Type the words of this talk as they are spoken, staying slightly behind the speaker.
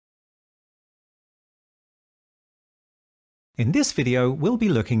In this video, we'll be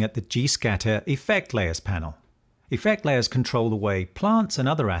looking at the Gscatter Effect Layers panel. Effect layers control the way plants and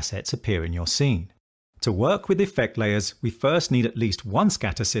other assets appear in your scene. To work with effect layers, we first need at least one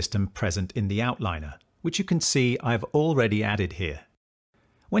scatter system present in the outliner, which you can see I've already added here.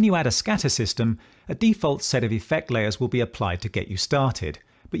 When you add a scatter system, a default set of effect layers will be applied to get you started,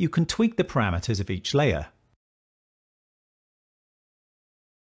 but you can tweak the parameters of each layer.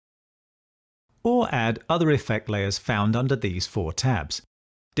 Or add other effect layers found under these four tabs: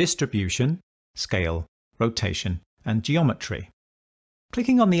 Distribution, Scale, Rotation, and Geometry.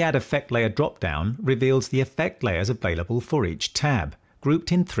 Clicking on the Add Effect Layer drop-down reveals the effect layers available for each tab,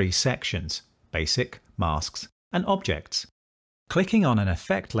 grouped in three sections: Basic, Masks, and Objects. Clicking on an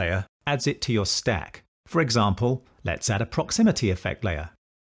effect layer adds it to your stack. For example, let's add a proximity effect layer.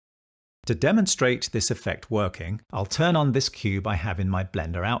 To demonstrate this effect working, I'll turn on this cube I have in my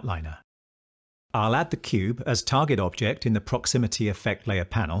Blender outliner. I'll add the cube as target object in the Proximity Effect Layer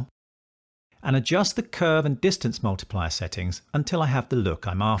panel, and adjust the curve and distance multiplier settings until I have the look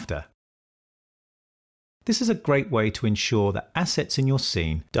I'm after. This is a great way to ensure that assets in your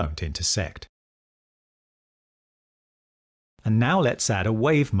scene don't intersect. And now let's add a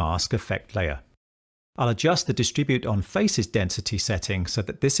Wave Mask effect layer. I'll adjust the Distribute on Faces density setting so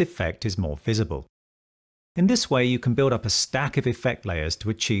that this effect is more visible. In this way, you can build up a stack of effect layers to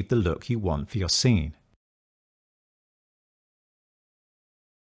achieve the look you want for your scene.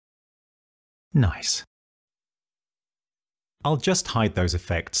 Nice. I'll just hide those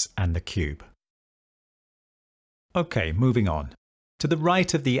effects and the cube. Okay, moving on. To the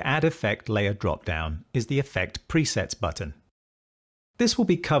right of the Add Effect Layer drop-down is the Effect Presets button. This will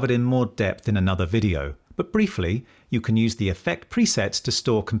be covered in more depth in another video, but briefly, you can use the effect presets to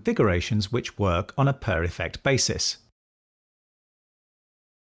store configurations which work on a per effect basis.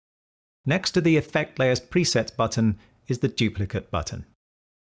 Next to the Effect Layers Presets button is the Duplicate button.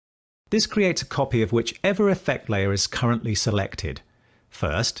 This creates a copy of whichever effect layer is currently selected.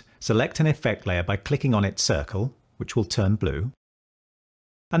 First, select an effect layer by clicking on its circle, which will turn blue,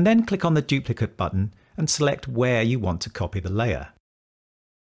 and then click on the Duplicate button and select where you want to copy the layer.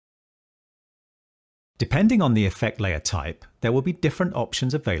 Depending on the effect layer type, there will be different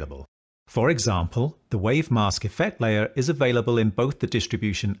options available. For example, the Wave Mask effect layer is available in both the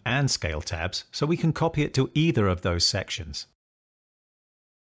Distribution and Scale tabs, so we can copy it to either of those sections.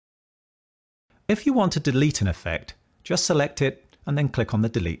 If you want to delete an effect, just select it and then click on the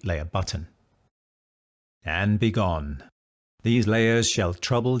Delete Layer button. And be gone. These layers shall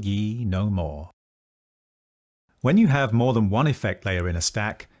trouble ye no more. When you have more than one effect layer in a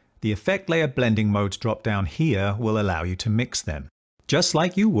stack, the Effect Layer Blending Modes drop-down here will allow you to mix them, just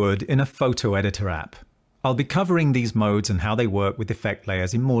like you would in a photo editor app. I'll be covering these modes and how they work with effect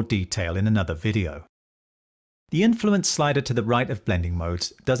layers in more detail in another video. The influence slider to the right of Blending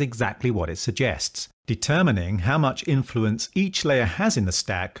Modes does exactly what it suggests, determining how much influence each layer has in the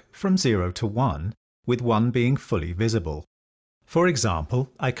stack from 0 to 1, with 1 being fully visible. For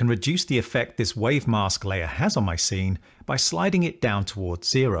example, I can reduce the effect this Wave Mask layer has on my scene by sliding it down towards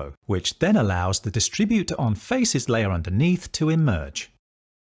 0, which then allows the Distribute on Faces layer underneath to emerge.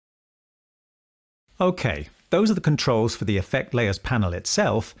 Okay, those are the controls for the Effect Layers panel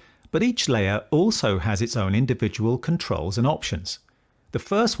itself, but each layer also has its own individual controls and options. The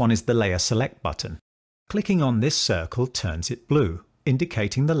first one is the Layer Select button. Clicking on this circle turns it blue,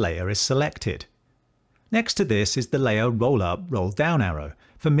 indicating the layer is selected. Next to this is the Layer Roll Up, Roll Down arrow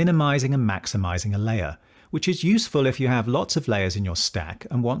for minimizing and maximizing a layer, which is useful if you have lots of layers in your stack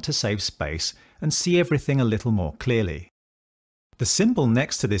and want to save space and see everything a little more clearly. The symbol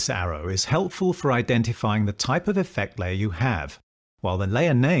next to this arrow is helpful for identifying the type of effect layer you have, while the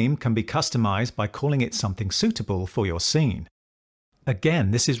layer name can be customized by calling it something suitable for your scene.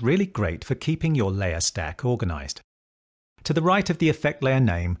 Again, this is really great for keeping your layer stack organized. To the right of the effect layer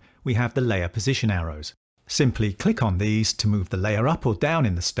name, we have the layer position arrows. Simply click on these to move the layer up or down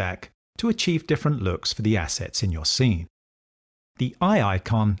in the stack to achieve different looks for the assets in your scene. The eye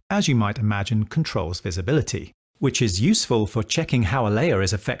icon, as you might imagine, controls visibility, which is useful for checking how a layer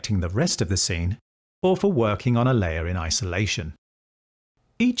is affecting the rest of the scene, or for working on a layer in isolation.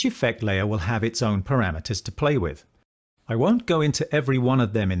 Each effect layer will have its own parameters to play with. I won't go into every one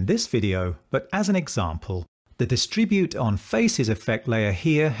of them in this video, but as an example, the Distribute on Faces effect layer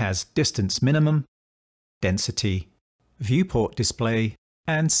here has Distance Minimum, Density, Viewport Display,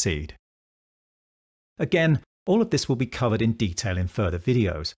 and Seed. Again, all of this will be covered in detail in further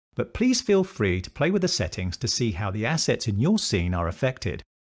videos, but please feel free to play with the settings to see how the assets in your scene are affected.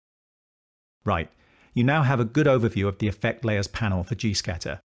 Right, you now have a good overview of the Effect Layers panel for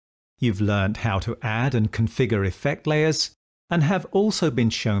Gscatter. You've learned how to add and configure effect layers, and have also been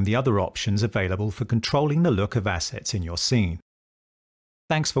shown the other options available for controlling the look of assets in your scene.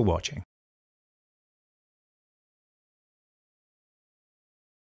 Thanks for watching.